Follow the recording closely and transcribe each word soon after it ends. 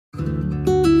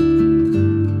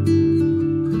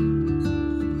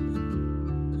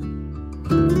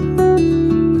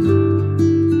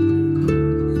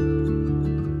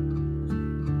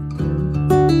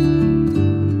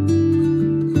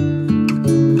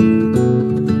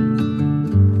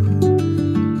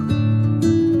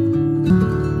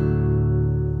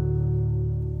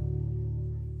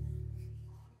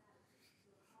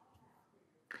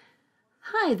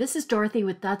this is Dorothy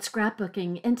with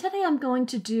Scrapbooking, and today I'm going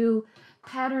to do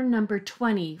pattern number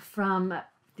 20 from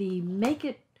the Make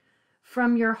It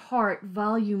From Your Heart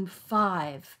Volume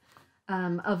 5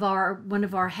 of one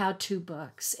of our how-to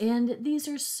books. And these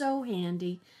are so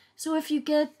handy. So if you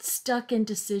get stuck in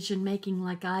decision making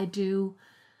like I do,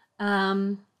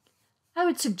 I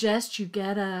would suggest you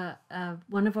get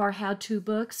one of our how-to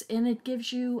books, and it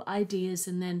gives you ideas,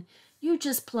 and then you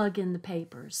just plug in the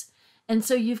papers. And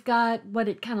so you've got what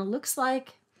it kind of looks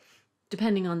like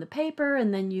depending on the paper,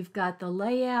 and then you've got the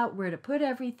layout, where to put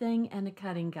everything, and a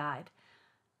cutting guide.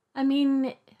 I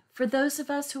mean, for those of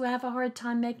us who have a hard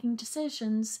time making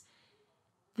decisions,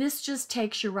 this just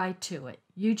takes you right to it.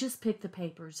 You just pick the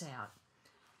papers out.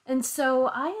 And so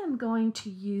I am going to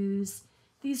use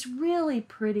these really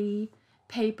pretty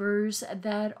papers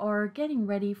that are getting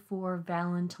ready for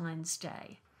Valentine's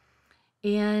Day.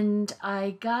 And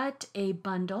I got a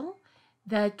bundle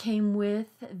that came with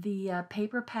the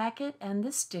paper packet and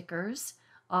the stickers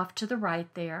off to the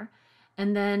right there.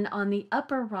 And then on the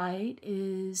upper right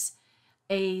is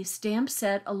a stamp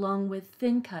set along with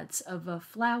thin cuts of a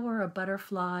flower, a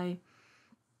butterfly,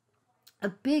 a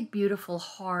big beautiful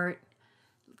heart,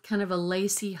 kind of a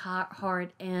lacy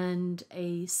heart, and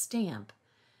a stamp.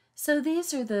 So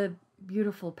these are the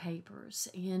beautiful papers,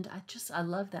 and I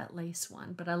love that lace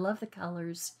one, but I love the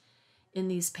colors in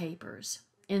these papers.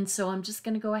 And so I'm just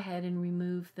going to go ahead and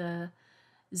remove the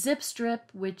zip strip,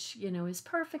 which, you know, is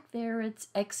perfect there. It's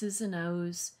X's and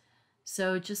O's,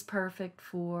 so just perfect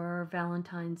for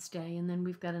Valentine's Day. And then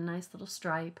we've got a nice little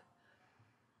stripe.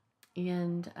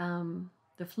 And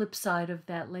the flip side of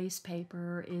that lace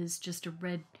paper is just a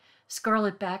red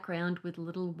scarlet background with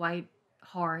little white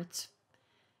hearts.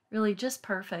 Really just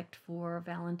perfect for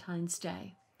Valentine's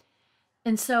Day.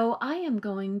 And so I am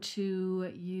going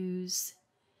to use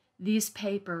these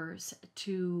papers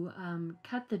to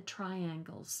cut the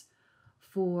triangles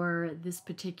for this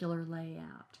particular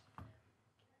layout.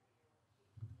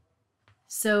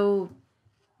 So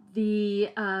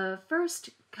the first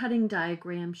cutting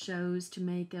diagram shows to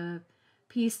make a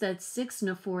piece that's 6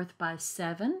 1/4 by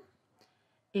 7,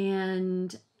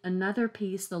 and another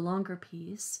piece, the longer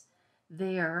piece,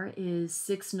 there is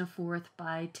 6 1/4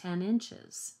 by 10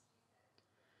 inches.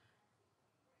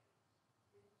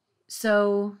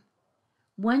 So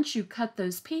once you cut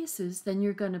those pieces, then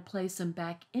you're going to place them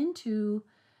back into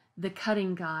the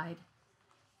cutting guide,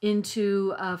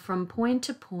 into from point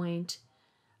to point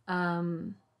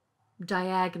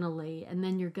diagonally, and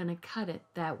then you're going to cut it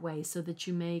that way so that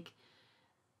you make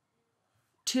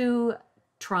 2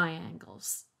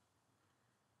 triangles,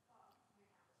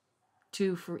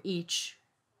 2 for each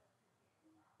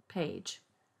page.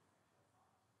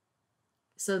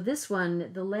 So this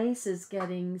one, the lace is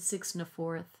getting 6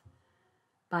 1/4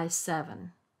 by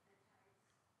 7.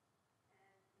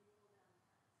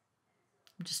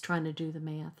 I'm just trying to do the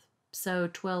math. So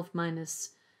 12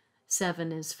 minus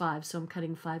 7 is 5, so I'm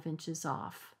cutting 5 inches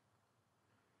off.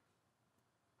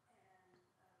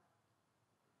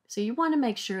 So you want to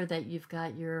make sure that you've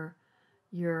got your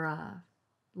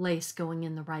lace going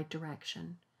in the right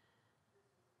direction.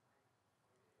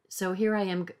 So here I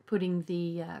am putting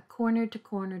the corner to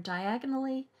corner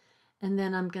diagonally, and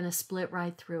then I'm going to split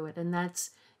right through it, and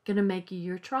that's going to make you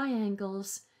your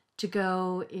triangles to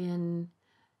go in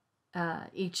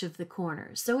each of the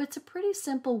corners. So it's a pretty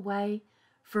simple way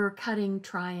for cutting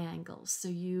triangles. So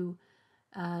you,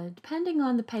 depending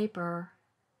on the paper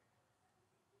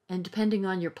and depending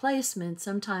on your placement,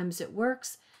 sometimes it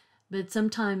works, but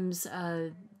sometimes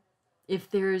if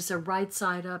there's a right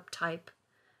side up type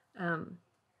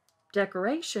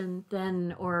decoration,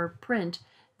 then, or print,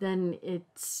 then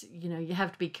it's, you know, you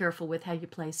have to be careful with how you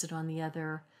place it on the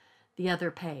other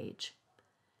page.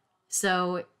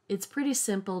 So it's pretty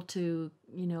simple to,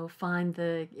 you know, find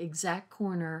the exact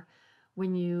corner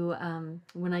when you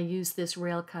when I use this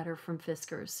rail cutter from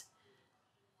Fiskars.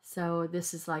 So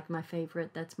this is like my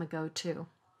favorite. That's my go-to.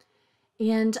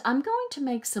 And I'm going to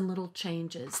make some little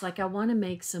changes. Like I want to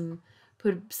make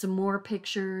put some more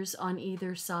pictures on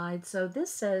either side. So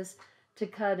this says to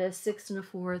cut a 6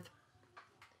 3/4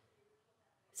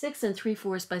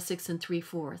 by 6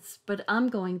 3/4, but I'm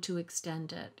going to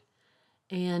extend it,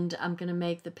 and I'm going to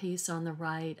make the piece on the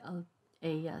right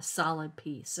a solid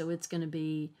piece. So it's going to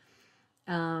be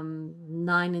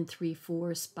 9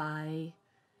 3/4 by,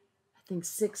 I think,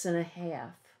 6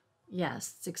 1/2.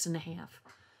 Yes, 6 1/2.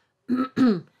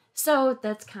 So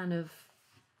that's kind of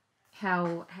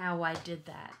how I did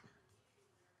that.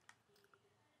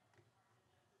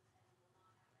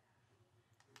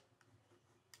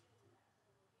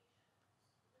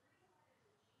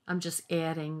 I'm just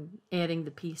adding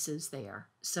the pieces there.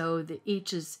 So the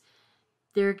each is,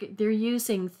 they're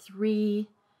using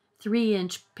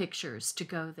 3-inch pictures to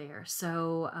go there.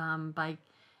 So by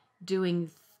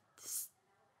doing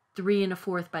 3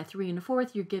 1/4 by 3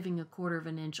 1/4, you're giving 1/4 of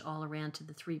an inch all around to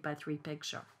the 3 by 3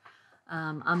 picture.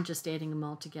 I'm just adding them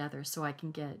all together so I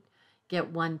can get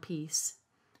one piece.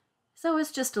 So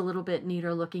it's just a little bit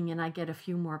neater looking, and I get a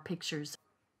few more pictures.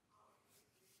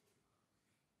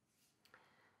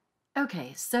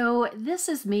 Okay, so this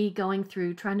is me going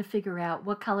through trying to figure out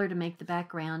what color to make the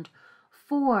background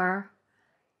for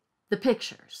the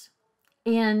pictures.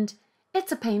 And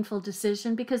it's a painful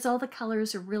decision because all the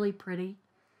colors are really pretty.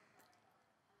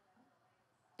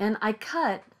 And I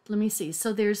cut, let me see,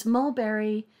 so there's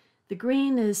Mulberry, the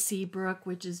green is Seabrook,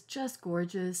 which is just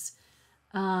gorgeous.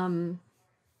 What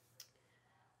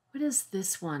is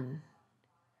this one?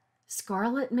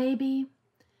 Scarlet, maybe?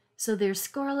 So there's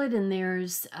Scarlet, and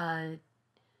there's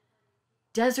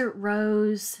Desert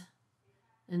Rose,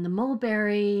 and the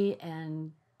Mulberry,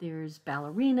 and there's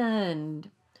Ballerina,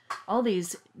 and all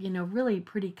these, you know, really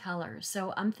pretty colors.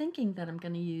 So I'm thinking that I'm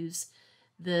going to use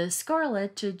the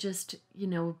Scarlet to just, you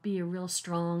know, be a real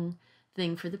strong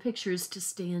thing for the pictures to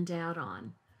stand out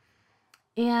on.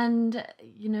 And,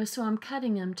 you know, so I'm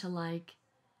cutting them to like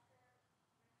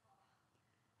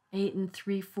 8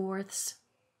 3/4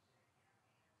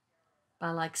 by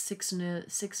like 6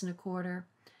 1/4.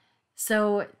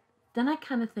 So then I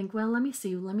kind of think, well, let me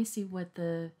see what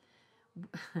the,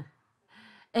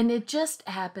 and it just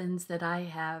happens that I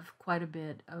have quite a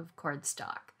bit of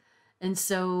cardstock. And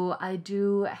so I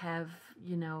do have,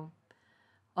 you know,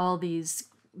 all these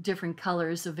different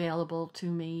colors available to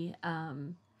me.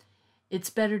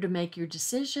 It's better to make your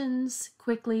decisions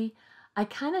quickly. I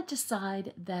kind of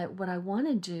decide that what I want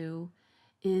to do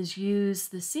is use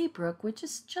the Seabrook, which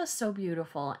is just so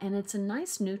beautiful. And it's a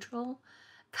nice neutral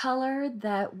color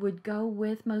that would go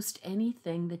with most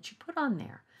anything that you put on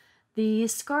there. The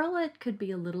Scarlet could be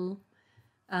a little,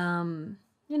 you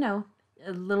know,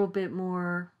 a little bit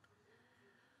more,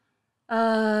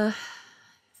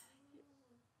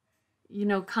 you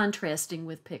know, contrasting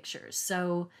with pictures.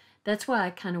 So that's why I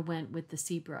kind of went with the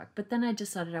Seabrook. But then I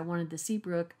decided I wanted the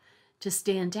Seabrook to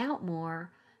stand out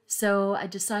more. So I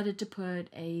decided to put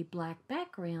a black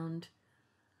background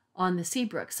on the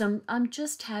Seabrook. So I'm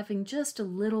just having just a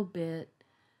little bit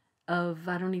of,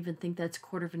 I don't even think that's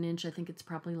 1/4 of an inch. I think it's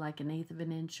probably like 1/8 of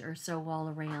an inch or so all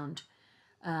around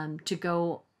to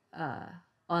go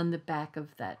on the back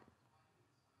of that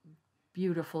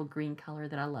beautiful green color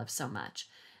that I love so much.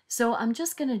 So I'm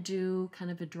just going to do kind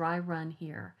of a dry run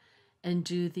here and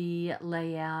do the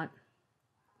layout.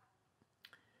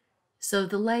 So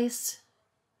the lace,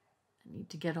 I need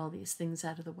to get all these things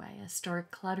out of the way. I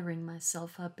start cluttering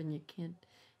myself up and you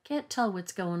can't tell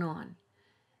what's going on.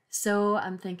 So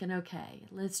I'm thinking, okay,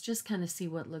 let's just kind of see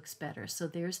what looks better. So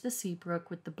there's the Seabrook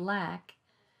with the black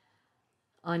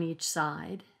on each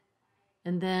side.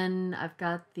 And then I've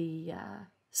got the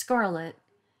Scarlet.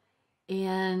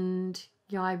 And,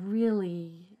 you know, I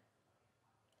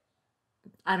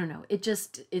don't know.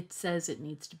 It says it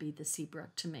needs to be the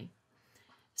Seabrook to me.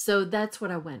 So that's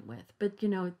what I went with. But, you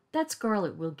know, that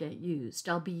Scarlet will get used.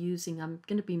 I'm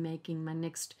going to be making, my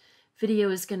next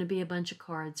video is going to be a bunch of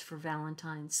cards for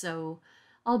Valentine. So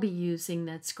I'll be using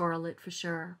that Scarlet for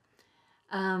sure.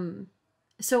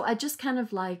 So I just kind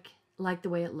of like the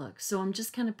way it looks. So I'm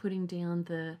just kind of putting down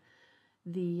the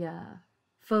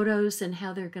photos and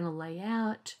how they're going to lay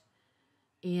out.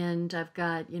 And I've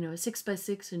got, you know, a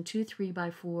 6x6 and 2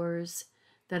 3x4s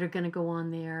that are going to go on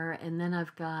there. And then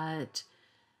I've got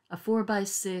a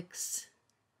 4x6,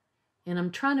 and I'm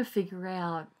trying to figure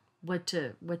out what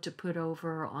to put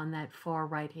over on that far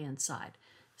right hand side.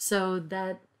 So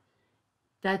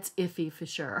that's iffy for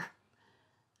sure.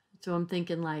 So I'm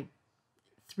thinking like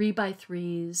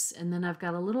 3x3s, and then I've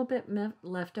got a little bit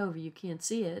left over. You can't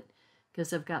see it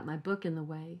because I've got my book in the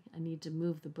way. I need to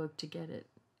move the book to get it,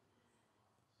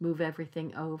 move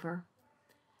everything over.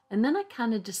 And then I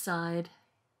kind of decide,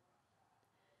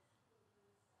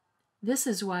 this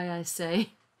is why I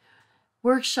say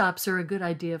workshops are a good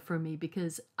idea for me,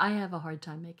 because I have a hard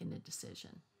time making a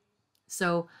decision.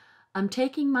 So I'm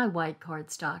taking my white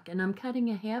cardstock and I'm cutting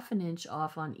a 1/2 inch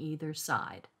off on either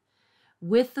side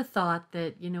with the thought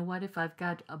that, you know what, if I've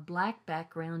got a black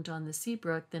background on the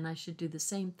Seabrook, then I should do the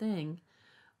same thing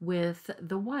with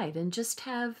the white and just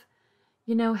have,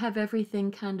 you know, have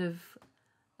everything kind of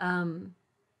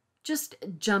just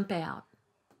jump out.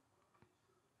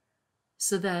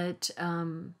 So that,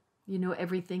 you know,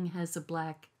 everything has a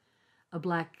black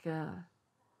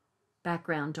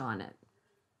background on it.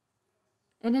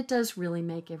 And it does really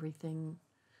make everything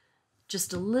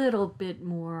just a little bit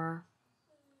more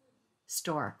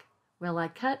stark. Well, I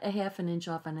cut a 1/2 inch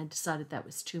off and I decided that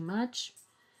was too much.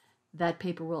 That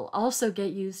paper will also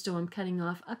get used, so I'm cutting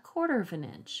off a 1/4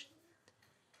 inch.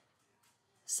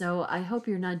 So I hope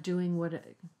you're not doing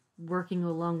working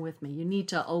along with me. You need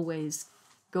to always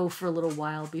go for a little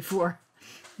while before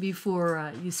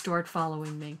you start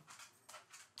following me,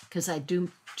 because I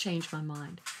do change my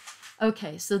mind.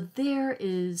 Okay, so there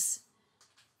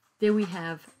we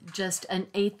have just an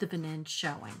 1/8 of an inch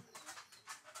showing.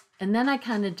 And then I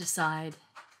kind of decide,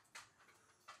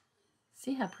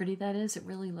 see how pretty that is? It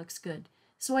really looks good.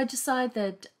 So I decide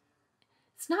that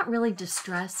it's not really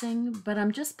distressing, but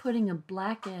I'm just putting a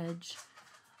black edge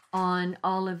on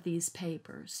all of these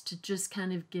papers to just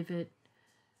kind of give it,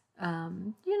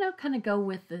 you know, kind of go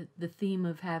with the theme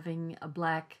of having a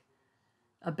black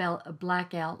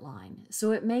outline.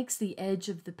 So it makes the edge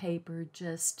of the paper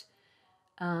just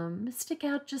stick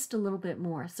out just a little bit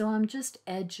more. So I'm just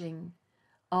edging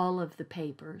all of the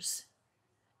papers.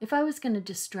 If I was going to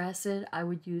distress it, I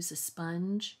would use a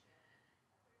sponge,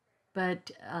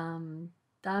 but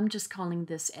I'm just calling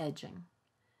this edging.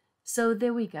 So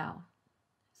there we go.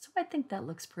 So I think that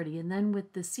looks pretty. And then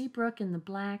with the Seabrook and the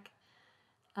black,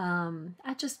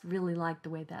 I just really like the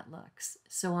way that looks.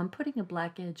 So I'm putting a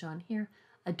black edge on here.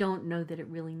 I don't know that it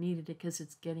really needed it because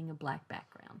it's getting a black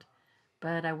background,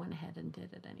 but I went ahead and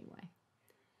did it anyway.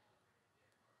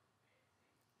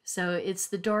 So it's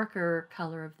the darker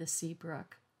color of the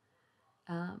Seabrook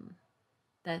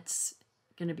that's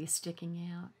going to be sticking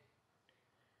out.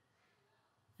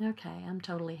 Okay, I'm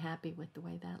totally happy with the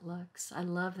way that looks. I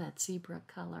love that Seabrook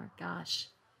color, gosh.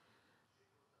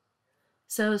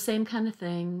 So same kind of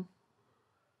thing,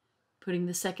 putting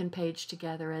the second page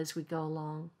together as we go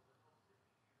along.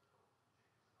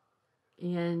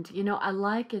 And, you know, I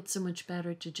like it so much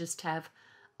better to just have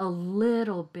a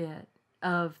little bit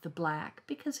of the black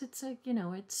because it's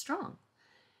it's strong.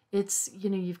 It's,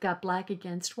 you've got black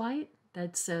against white.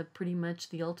 That's pretty much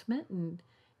the ultimate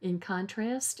in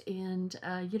contrast, and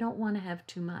you don't want to have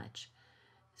too much.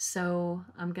 So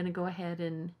I'm going to go ahead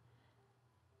and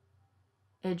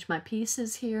edge my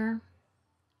pieces here.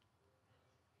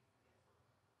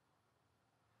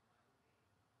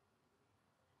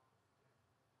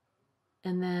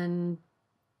 And then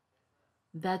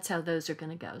that's how those are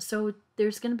going to go. So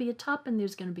there's going to be a top and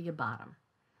there's going to be a bottom.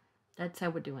 That's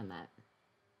how we're doing that.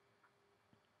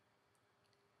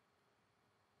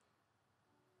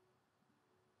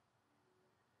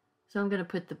 So I'm going to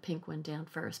put the pink one down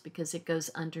first because it goes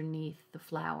underneath the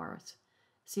flowers.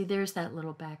 See, there's that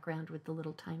little background with the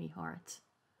little tiny hearts.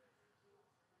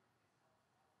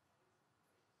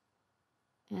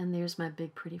 And there's my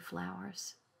big pretty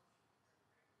flowers.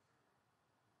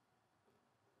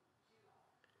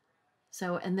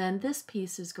 So, and then this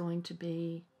piece is going to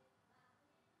be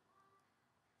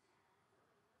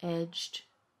edged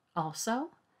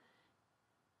also,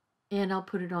 and I'll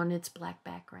put it on its black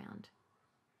background.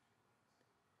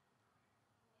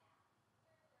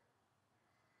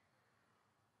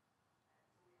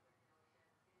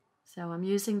 So I'm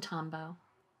using Tombow.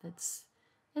 That's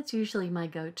usually my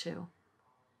go-to.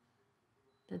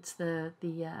 That's the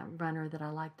runner that I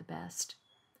like the best.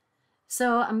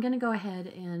 So I'm going to go ahead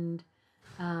and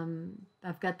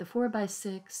I've got the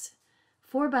 4x6.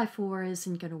 4x4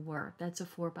 isn't going to work. That's a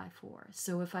 4x4.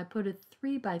 So if I put a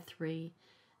 3x3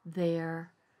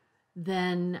 there,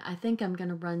 then I think I'm going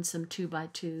to run some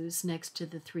 2x2s next to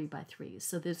the 3x3s.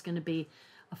 So there's going to be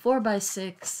a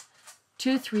 4x6,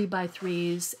 2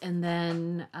 3x3s, and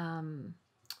then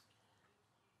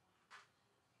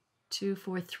 2,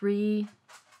 4, 3,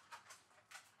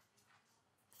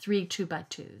 3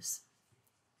 2x2s.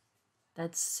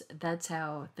 That's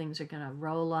how things are going to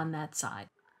roll on that side.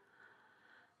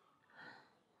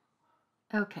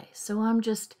 Okay, so I'm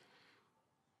just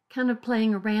kind of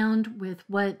playing around with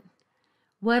what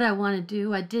I want to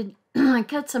do. I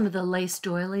cut some of the lace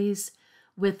doilies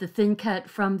with the thin cut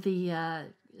from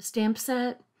the stamp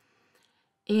set,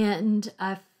 and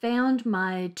I found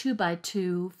my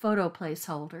 2x2 photo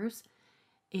placeholders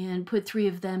and put 3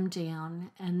 of them down,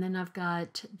 and then I've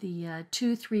got the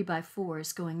 2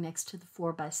 3x4s going next to the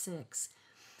 4x6.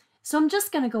 So I'm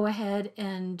just going to go ahead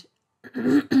and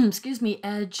excuse me,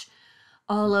 edge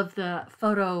all of the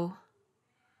photo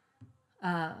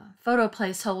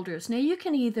placeholders. Now you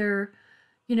can either,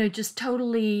 just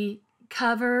totally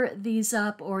cover these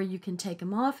up, or you can take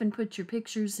them off and put your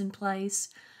pictures in place,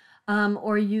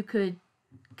 or you could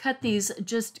cut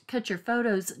your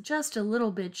photos just a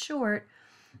little bit short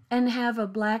and have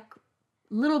a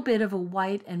little bit of a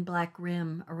white and black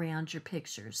rim around your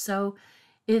pictures. So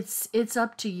It's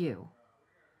up to you.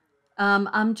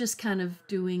 I'm just kind of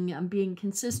I'm being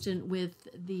consistent with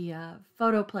the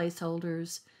photo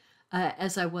placeholders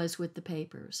as I was with the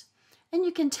papers. And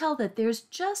you can tell that there's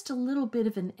just a little bit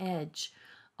of an edge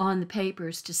on the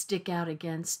papers to stick out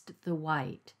against the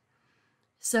white.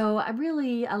 So I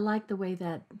like the way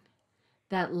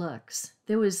that looks.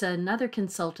 There was another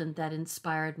consultant that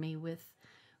inspired me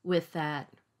with that.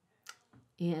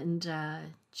 And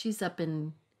she's up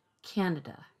in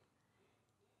Canada.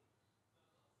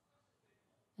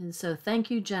 And so thank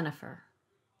you, Jennifer.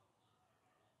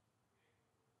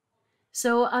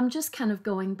 So I'm just kind of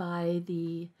going by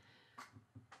the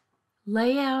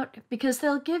layout because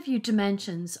they'll give you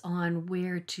dimensions on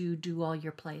where to do all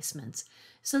your placements.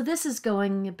 So this is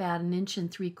going about 1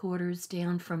 3/4 inches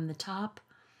down from the top,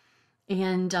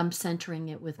 and I'm centering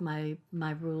it with my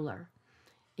ruler.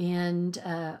 And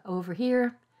over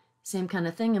here, same kind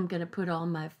of thing. I'm going to put all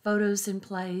my photos in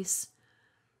place.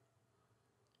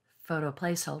 Photo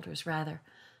placeholders, rather.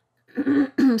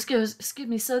 Excuse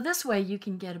me. So this way you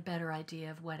can get a better idea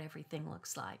of what everything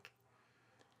looks like.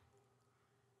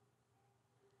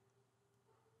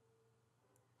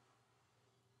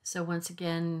 So once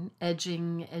again,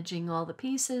 edging all the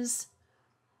pieces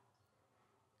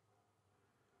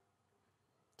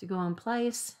to go in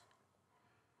place.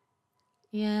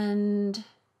 And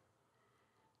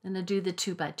then I do the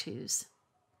 2x2s.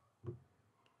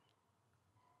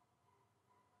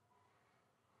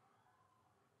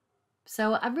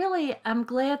 So I'm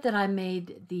glad that I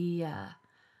made the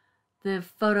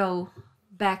photo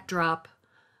backdrop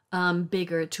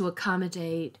bigger to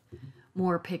accommodate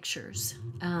more pictures.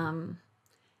 And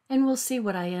we'll see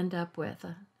what I end up with.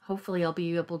 Hopefully I'll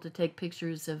be able to take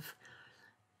pictures of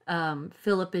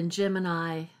Philip and Jim and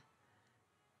I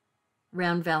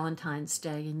around Valentine's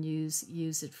Day and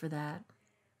use it for that.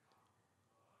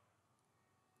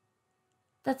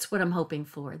 That's what I'm hoping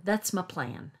for. That's my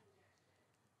plan.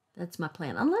 That's my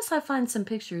plan. Unless I find some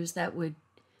pictures that would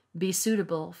be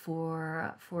suitable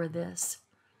for this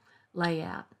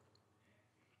layout.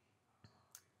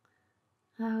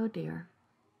 Oh dear.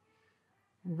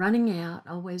 Running out,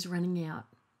 always running out.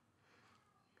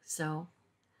 So,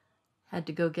 had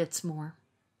to go get some more.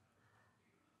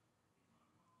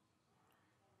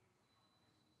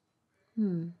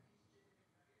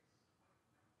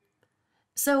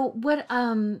 So what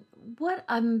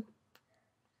I'm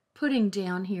putting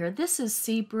down here, this is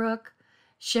Seabrook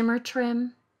shimmer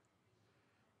trim.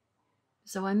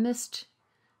 So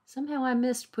somehow I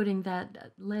missed putting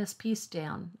that last piece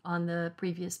down on the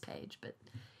previous page, but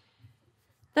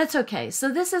that's okay. So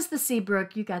this is the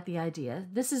Seabrook, you got the idea.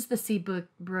 This is the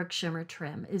Seabrook shimmer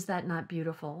trim. Is that not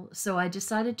beautiful? So I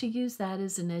decided to use that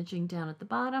as an edging down at the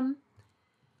bottom.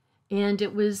 And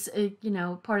it was,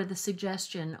 part of the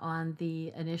suggestion on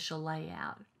the initial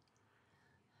layout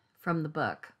from the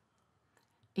book.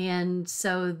 And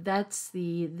so this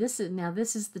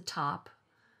is the top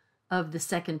of the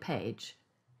second page.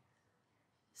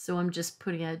 So I just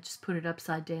put it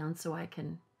upside down so I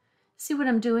can see what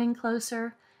I'm doing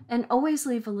closer, and always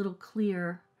leave a little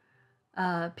clear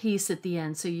piece at the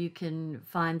end so you can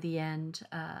find the end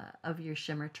of your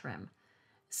shimmer trim.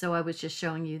 So I was just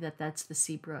showing you that that's the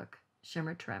Seabrook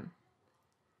shimmer trim.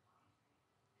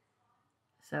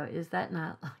 So is that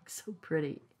not like so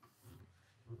pretty?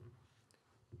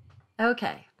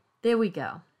 Okay, there we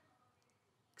go.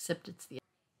 Except it's the...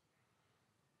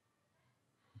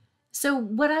 So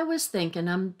what I was thinking,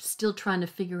 I'm still trying to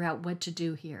figure out what to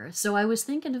do here. So I was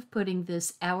thinking of putting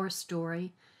this Our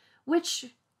Story, which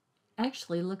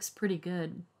actually looks pretty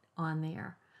good on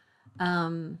there.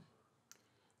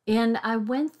 And I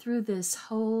went through this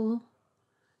whole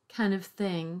kind of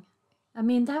thing. I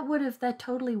mean, that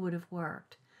totally would have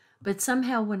worked. But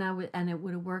somehow and it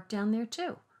would have worked down there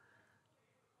too.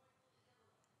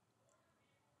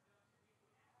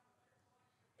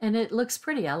 And it looks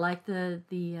pretty. I like the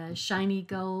shiny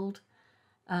gold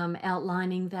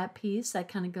outlining that piece. That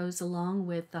kind of goes along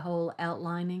with the whole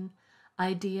outlining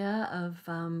idea of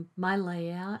my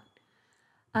layout.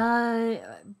 But,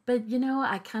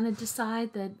 I kind of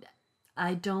decide that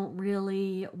I don't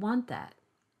really want that.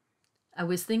 I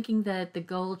was thinking that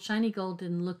the shiny gold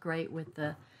didn't look great with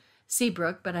the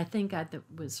Seabrook, but I think I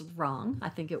was wrong. I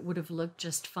think it would have looked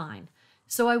just fine.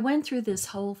 So I went through this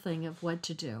whole thing of what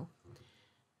to do.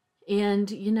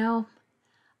 And,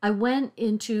 I went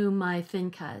into my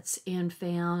thin cuts and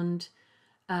found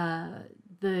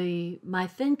my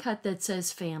thin cut that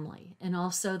says family and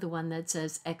also the one that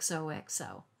says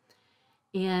XOXO.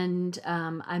 And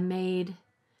I made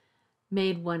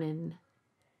one in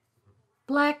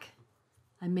black.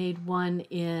 I made one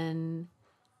in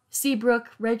Seabrook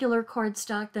regular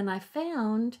cardstock. Then I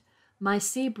found my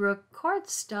Seabrook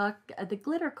cardstock, the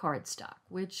glitter cardstock,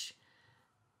 which,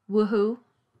 woohoo,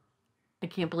 I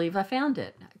can't believe I found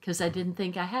it because I didn't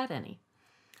think I had any.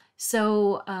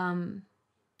 So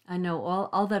I know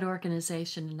all that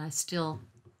organization, and I still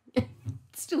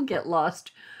get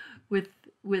lost with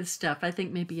stuff. I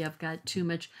think maybe I've got too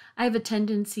much. I have a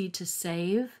tendency to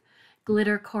save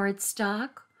glitter cardstock,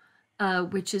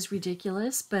 which is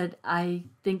ridiculous, but I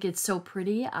think it's so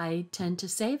pretty, I tend to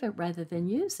save it rather than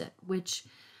use it, which,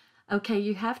 okay,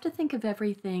 you have to think of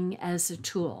everything as a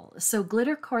tool. So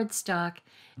glitter cardstock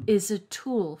is a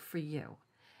tool for you,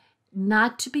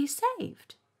 not to be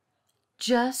saved.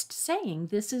 Just saying,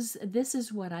 this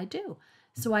is what I do.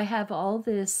 So I have all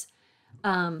this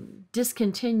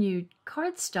discontinued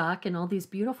cardstock and all these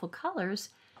beautiful colors,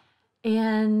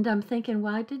 and I'm thinking,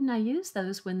 why didn't I use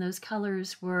those when those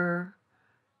colors were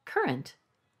current?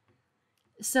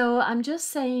 So I'm just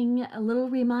saying, a little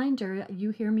reminder, you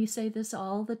hear me say this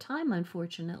all the time,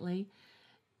 unfortunately.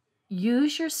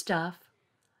 Use your stuff,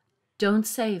 don't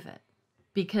save it,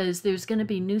 because there's going to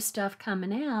be new stuff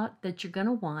coming out that you're going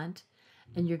to want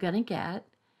and you're going to get,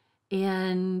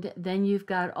 and then you've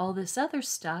got all this other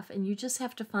stuff, and you just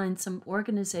have to find some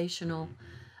organizational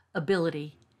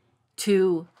ability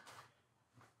to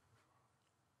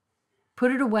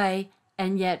put it away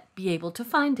and yet be able to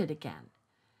find it again.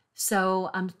 So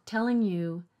I'm telling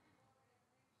you,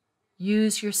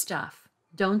 use your stuff.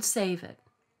 Don't save it,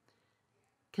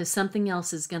 because something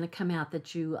else is going to come out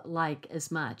that you like as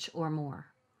much or more.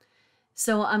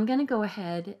 So I'm going to go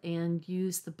ahead and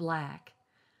use the black,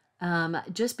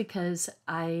 just because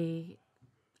it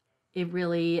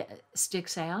really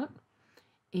sticks out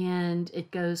and it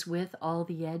goes with all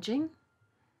the edging.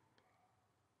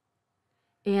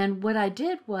 And what I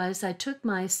did was I took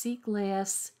my Sea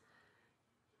Glass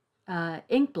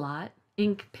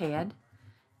ink pad,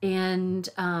 and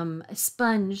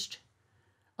sponged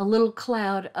a little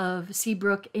cloud of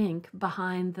Seabrook ink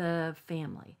behind the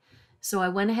family. So I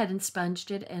went ahead and sponged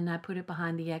it, and I put it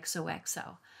behind the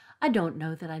XOXO. I don't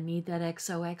know that I need that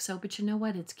XOXO, but you know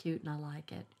what? It's cute and I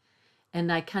like it.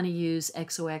 And I kind of use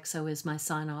XOXO as my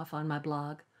sign-off on my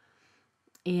blog.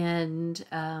 And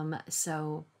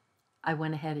so I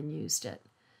went ahead and used it.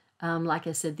 Like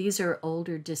I said, these are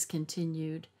older,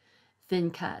 discontinued thin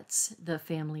cuts, the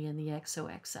family and the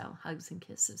XOXO, Hugs and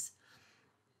Kisses.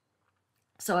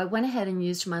 So I went ahead and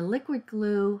used my liquid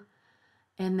glue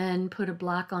and then put a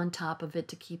block on top of it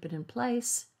to keep it in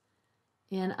place.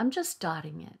 And I'm just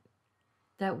dotting it.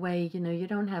 That way, you know, you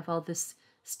don't have all this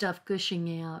stuff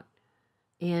gushing out,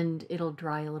 and it'll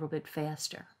dry a little bit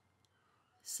faster.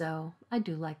 So I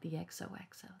do like the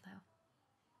XOXO though.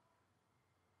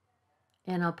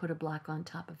 And I'll put a block on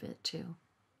top of it too.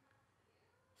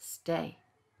 Stay.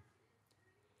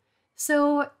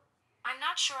 So I'm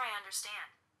not sure I understand.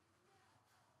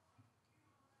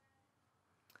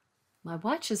 My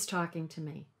watch is talking to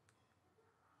me.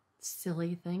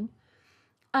 Silly thing.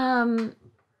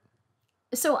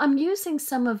 So I'm using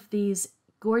some of these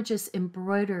gorgeous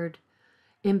embroidered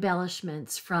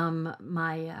embellishments from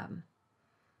my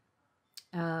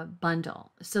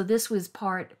bundle. So this was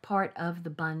part of the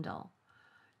bundle.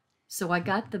 So I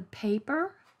got the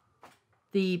paper,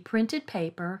 the printed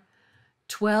paper,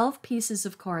 12 pieces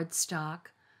of cardstock,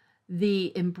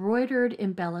 the embroidered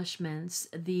embellishments,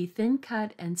 the thin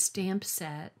cut and stamp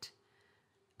set.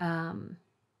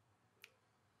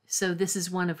 So this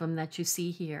is one of them that you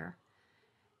see here.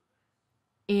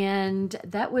 And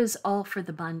that was all for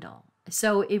the bundle.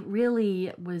 So it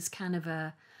really was kind of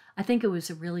I think it was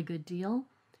a really good deal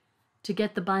to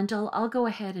get the bundle. I'll go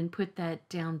ahead and put that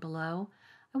down below.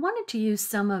 I wanted to use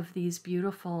some of these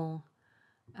beautiful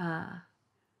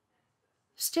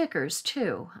stickers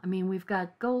too. I mean, we've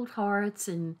got gold hearts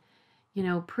and, you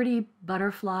know, pretty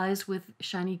butterflies with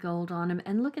shiny gold on them.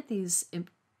 And look at these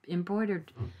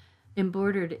embroidered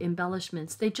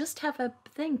embellishments. They just have a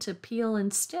thing to peel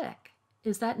and stick.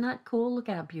 Is that not cool? Look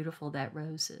at how beautiful that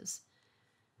rose is.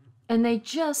 And they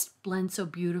just blend so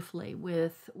beautifully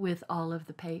with all of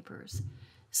the papers.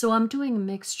 So I'm doing a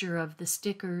mixture of the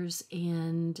stickers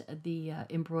and the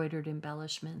embroidered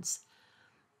embellishments.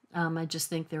 I just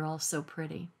think they're all so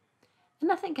pretty.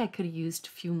 And I think I could have used a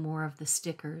few more of the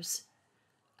stickers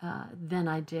than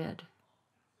I did.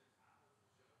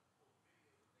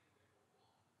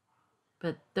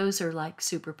 But those are like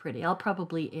super pretty. I'll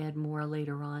probably add more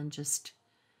later on, just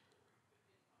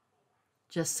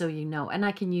so you know. And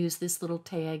I can use this little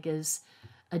tag as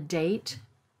a date.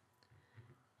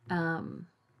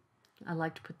 I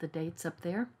like to put the dates up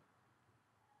there.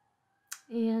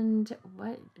 And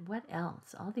what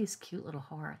else? All these cute little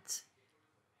hearts.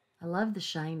 I love the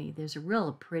shiny. There's a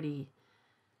real pretty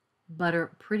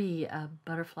butterfly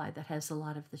that has a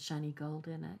lot of the shiny gold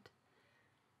in it.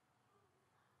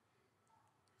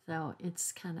 So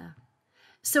it's kind of...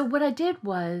 So what I did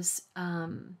was,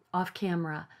 off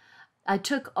camera, I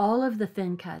took all of the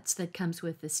thin cuts that comes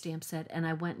with the stamp set and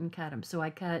I went and cut them. So I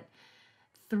cut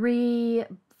 3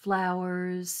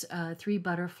 flowers, 3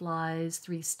 butterflies,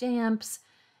 3 stamps,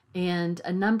 and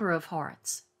a number of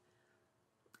hearts.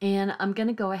 And I'm going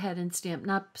to go ahead and stamp,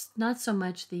 not so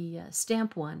much the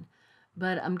stamp one,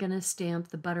 but I'm going to stamp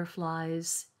the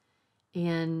butterflies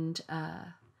and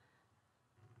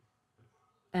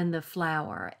the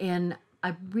flower. And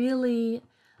I really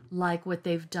like what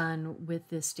they've done with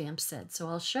this stamp set. So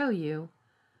I'll show you,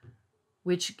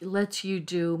 which lets you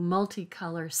do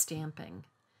multicolor stamping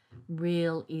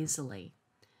real easily.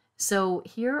 So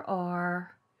here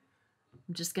are,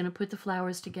 I'm just going to put the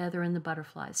flowers together and the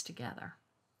butterflies together.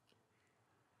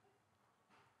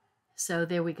 So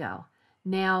there we go.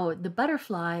 Now the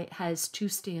butterfly has 2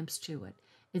 stamps to it.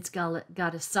 It's got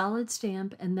a solid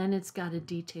stamp and then it's got a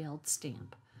detailed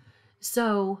stamp.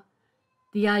 So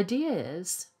the idea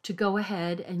is to go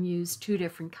ahead and use 2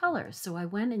 different colors. So I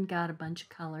went and got a bunch of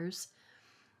colors.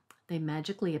 They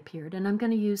magically appeared, and I'm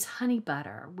going to use honey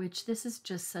butter, which this is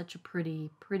just such a pretty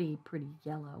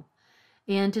yellow.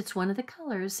 And it's one of the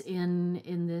colors in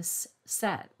this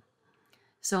set.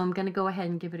 So I'm going to go ahead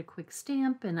and give it a quick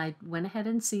stamp, and I went ahead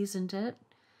and seasoned it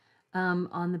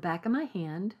on the back of my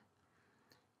hand.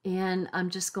 And I'm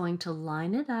just going to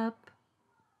line it up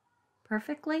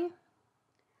perfectly,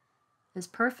 as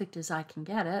perfect as I can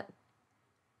get it.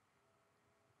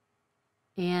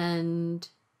 And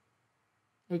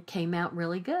it came out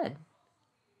really good.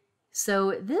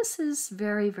 So this is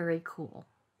very cool.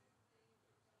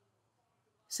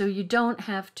 So you don't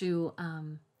have to,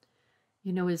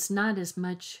 you know, it's not as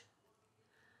much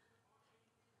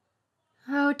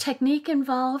technique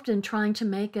involved in trying to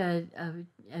make a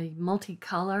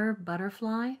multicolor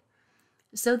butterfly.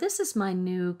 So this is my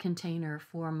new container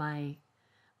for my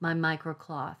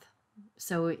microcloth.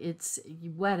 So it's,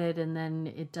 you wet it and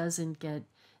then it doesn't get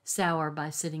sour by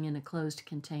sitting in a closed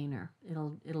container.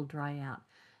 It'll dry out.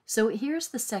 So here's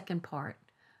the second part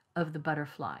of the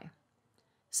butterfly.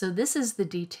 So this is the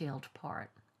detailed part.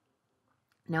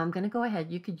 Now I'm going to go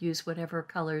ahead. You could use whatever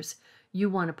colors you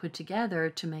want to put together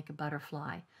to make a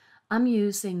butterfly. I'm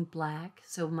using black,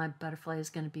 so my butterfly is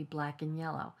going to be black and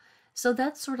yellow. So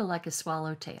that's sort of like a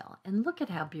swallowtail. And look at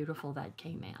how beautiful that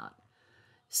came out.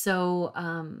 So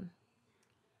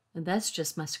that's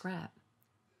just my scrap.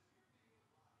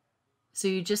 So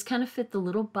you just kind of fit the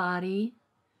little body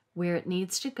where it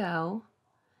needs to go,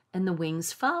 and the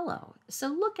wings follow. So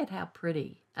look at how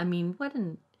pretty. I mean,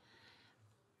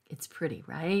 it's pretty,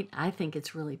 right? I think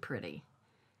it's really pretty.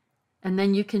 And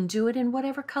then you can do it in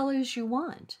whatever colors you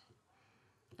want.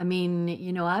 I mean,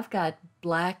 you know, I've got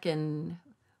black and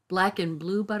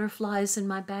blue butterflies in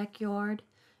my backyard.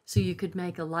 So you could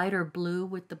make a lighter blue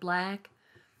with the black.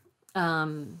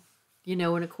 You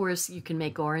know, and of course you can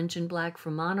make orange and black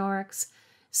for monarchs.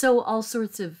 So all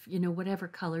sorts of, you know, whatever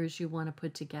colors you want to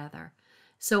put together.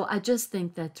 So I just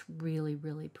think that's really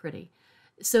pretty.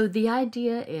 So the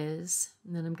idea is,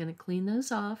 and then I'm going to clean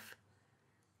those off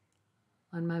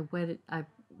on my I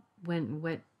went and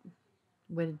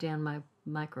wetted down my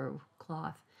micro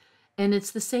cloth. And it's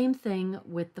the same thing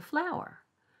with the flower.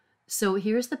 So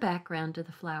here's the background of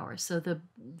the flower. So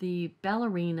the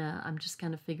ballerina, I'm just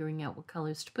kind of figuring out what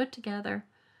colors to put together.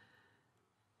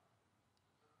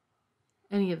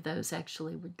 Any of those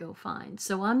actually would go fine.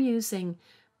 So I'm using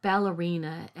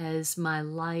ballerina as my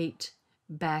light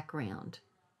background.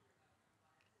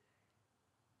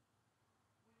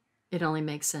 It only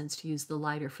makes sense to use the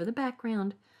lighter for the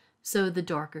background, so the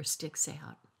darker sticks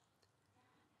out.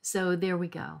 So there we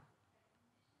go.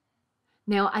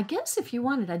 Now, I guess if you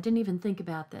wanted, I didn't even think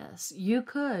about this, you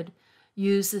could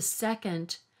use a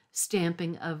second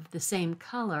stamping of the same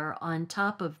color on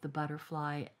top of the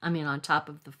butterfly, on top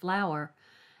of the flower,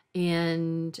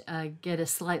 and get a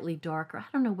slightly darker, I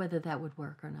don't know whether that would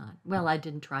work or not. Well, I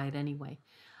didn't try it anyway.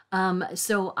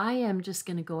 So I am just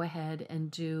going to go ahead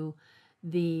and do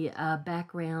the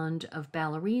background of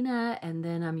Ballerina, and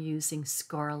then I'm using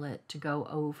Scarlet to go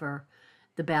over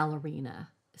the Ballerina.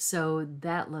 So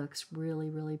that looks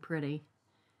really pretty.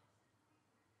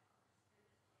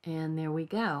 And there we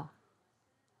go.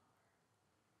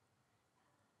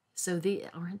 So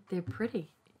aren't they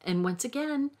pretty? And once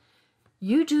again,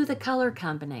 you do the color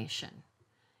combination.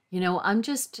 You know, I'm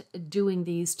just doing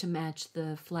these to match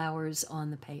the flowers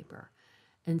on the paper.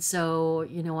 And so,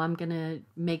 you know, I'm going to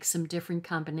make some different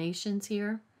combinations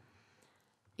here.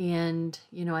 And,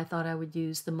 you know, I thought I would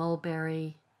use the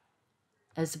mulberry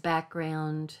as a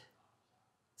background.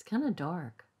 It's kind of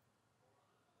dark.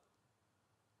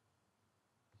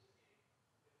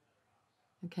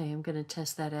 Okay, I'm going to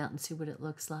test that out and see what it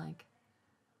looks like.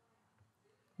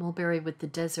 Mulberry with the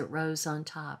desert rose on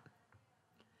top.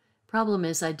 Problem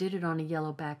is I did it on a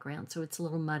yellow background, so it's a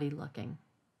little muddy looking.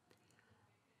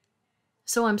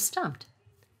 So I'm stumped.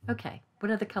 Okay,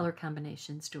 what other color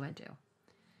combinations do I do?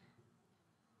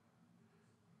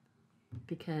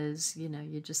 Because, you know,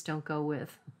 you just don't go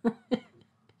with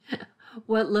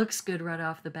what looks good right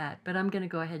off the bat. But I'm going to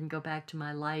go ahead and go back to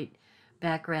my light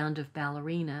background of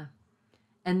Ballerina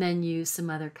and then use some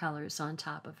other colors on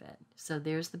top of it. So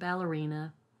there's the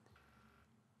Ballerina.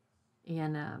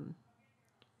 And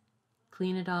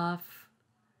clean it off,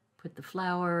 put the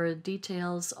flower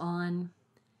details on,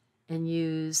 and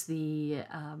use the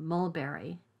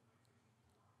mulberry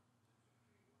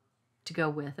to go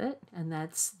with it. And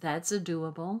that's a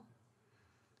doable.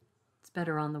 It's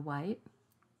better on the white.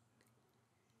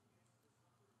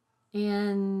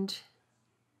 And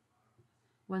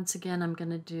once again, I'm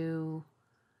going to do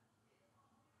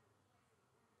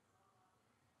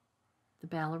the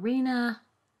Ballerina.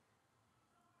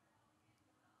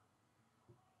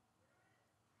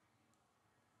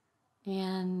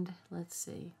 And let's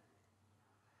see.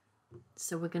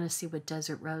 So we're going to see what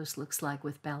Desert Rose looks like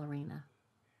with Ballerina.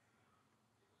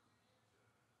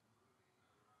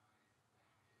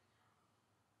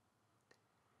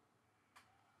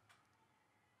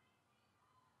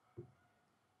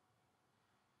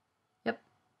 Yep,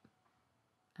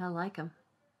 I like them.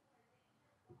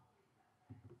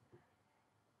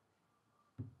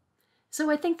 So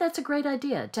I think that's a great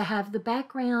idea, to have the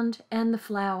background and the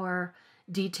flower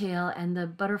detail and the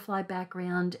butterfly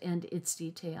background and its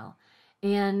detail.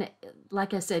 And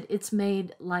like I said, it's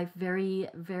made life very,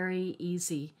 very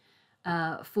easy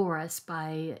for us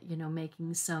by, you know,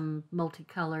 making some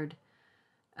multicolored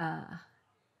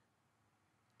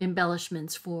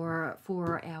embellishments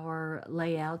for our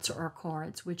layouts or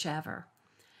cards, whichever.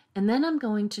 And then I'm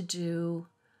going to do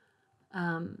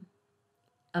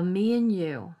a me and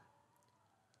you.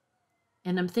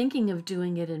 And I'm thinking of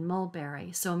doing it in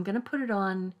Mulberry. So I'm going to put it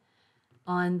on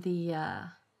the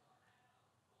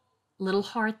little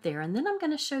heart there. And then I'm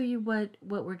going to show you what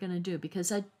we're going to do,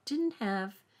 because I didn't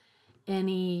have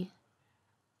any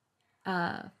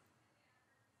a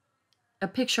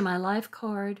Picture My Life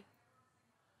card,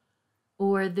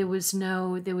 or there was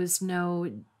no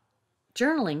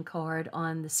journaling card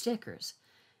on the stickers.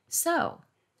 So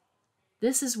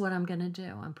this is what I'm going to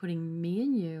do. I'm putting me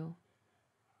and you.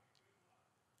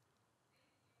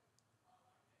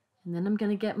 And then I'm going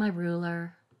to get my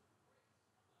ruler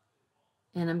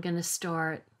and I'm going to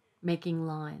start making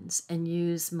lines and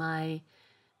use my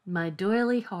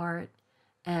doily heart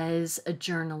as a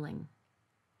journaling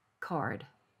card.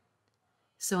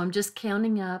 So I'm just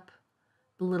counting up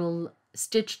the little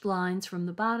stitched lines from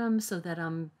the bottom so that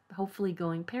I'm hopefully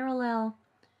going parallel.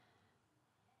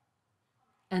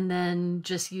 And then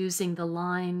just using the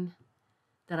line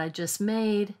that I just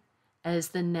made as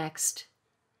the next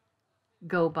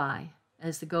go by,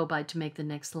 to make the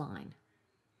next line.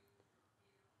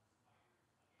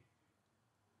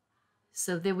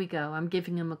 So there we go. I'm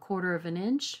giving them 1/4 of an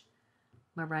inch.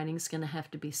 My writing's going to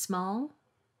have to be small,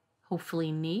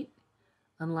 hopefully neat,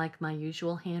 unlike my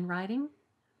usual handwriting.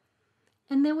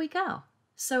 And there we go.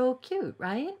 So cute,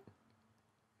 right?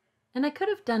 And I could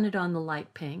have done it on the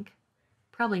light pink,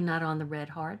 probably not on the red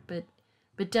heart, but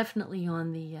definitely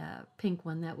on the pink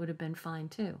one. That would have been fine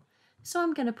too. So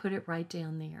I'm going to put it right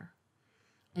down there.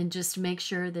 And just make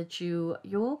sure that you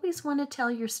always want to tell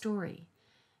your story.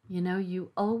 You know, you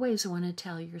always want to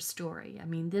tell your story. I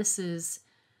mean, this is,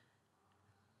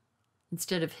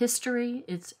 instead of history,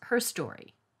 it's her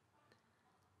story.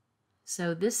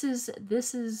 So this is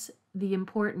the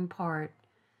important part.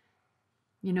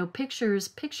 You know, pictures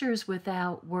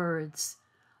without words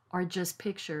are just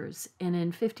pictures. And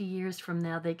in 50 years from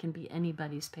now, they can be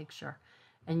anybody's picture.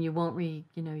 And you won't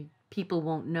people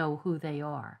won't know who they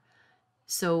are.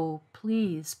 So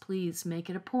please, please make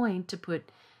it a point to put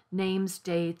names,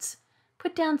 dates,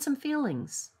 put down some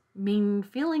feelings. I mean,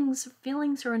 feelings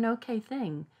are an okay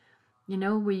thing. You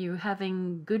know, were you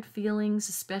having good feelings,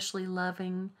 especially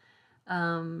loving?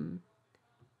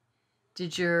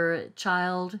 Did your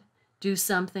child do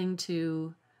something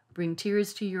to bring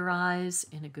tears to your eyes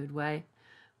in a good way?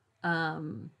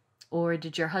 Or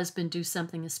did your husband do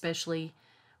something especially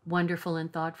wonderful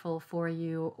and thoughtful for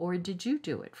you, or did you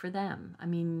do it for them? I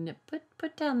mean,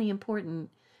 put down the important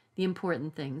the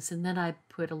important things. And then I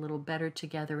put a little better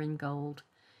together in gold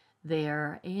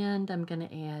there. And I'm going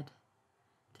to add,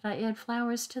 did I add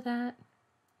flowers to that?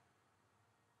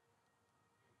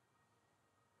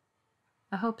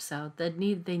 I hope so. They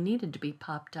needed to be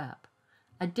popped up.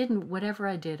 Whatever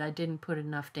I didn't put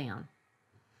enough down.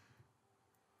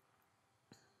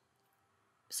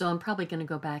 So I'm probably going to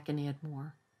go back and add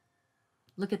more.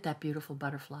 Look at that beautiful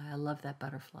butterfly. I love that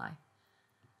butterfly.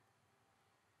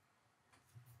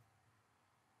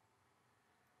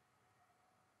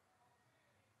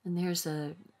 And there's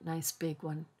a nice big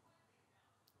one.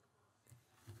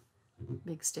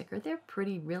 Big sticker. They're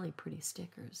pretty, really pretty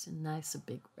stickers. And nice, a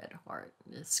big red heart,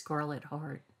 a scarlet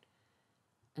heart,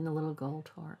 and a little gold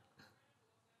heart.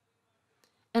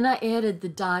 And I added the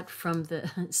dot from the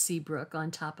Seabrook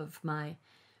on top of my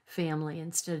family.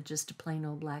 Instead of just a plain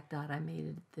old black dot, I made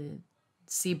it the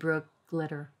Seabrook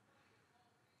glitter.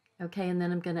 Okay, and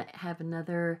then I'm going to have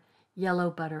another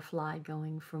yellow butterfly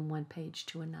going from one page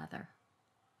to another.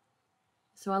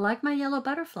 So I like my yellow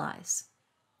butterflies.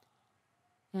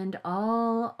 And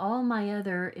all my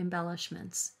other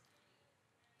embellishments.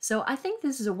 So I think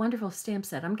this is a wonderful stamp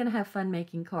set. I'm going to have fun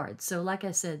making cards. So like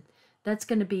I said, that's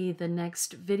going to be the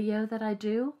next video that I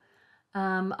do.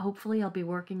 Hopefully I'll be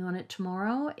working on it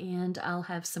tomorrow, and I'll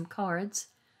have some cards.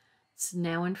 It's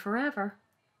Now and Forever.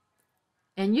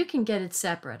 And you can get it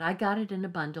separate. I got it in a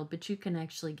bundle, but you can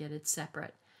actually get it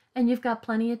separate. And you've got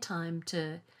plenty of time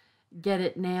to get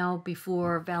it now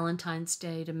before Valentine's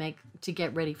Day to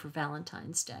get ready for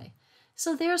Valentine's Day.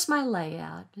 So there's my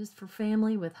layout, just for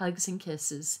family with hugs and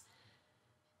kisses.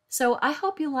 So I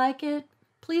hope you like it.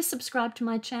 Please subscribe to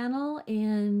my channel,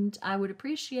 and I would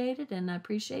appreciate it, and I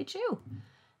appreciate you.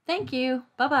 Thank you.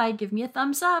 Bye-bye. Give me a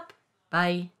thumbs up.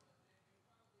 Bye.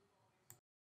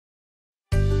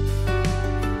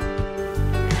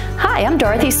 Hi, I'm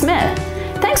Dorothy Smith.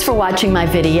 Thanks for watching my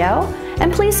video,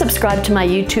 and please subscribe to my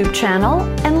YouTube channel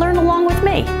and learn along with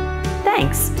me.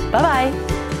 Thanks.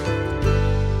 Bye-bye.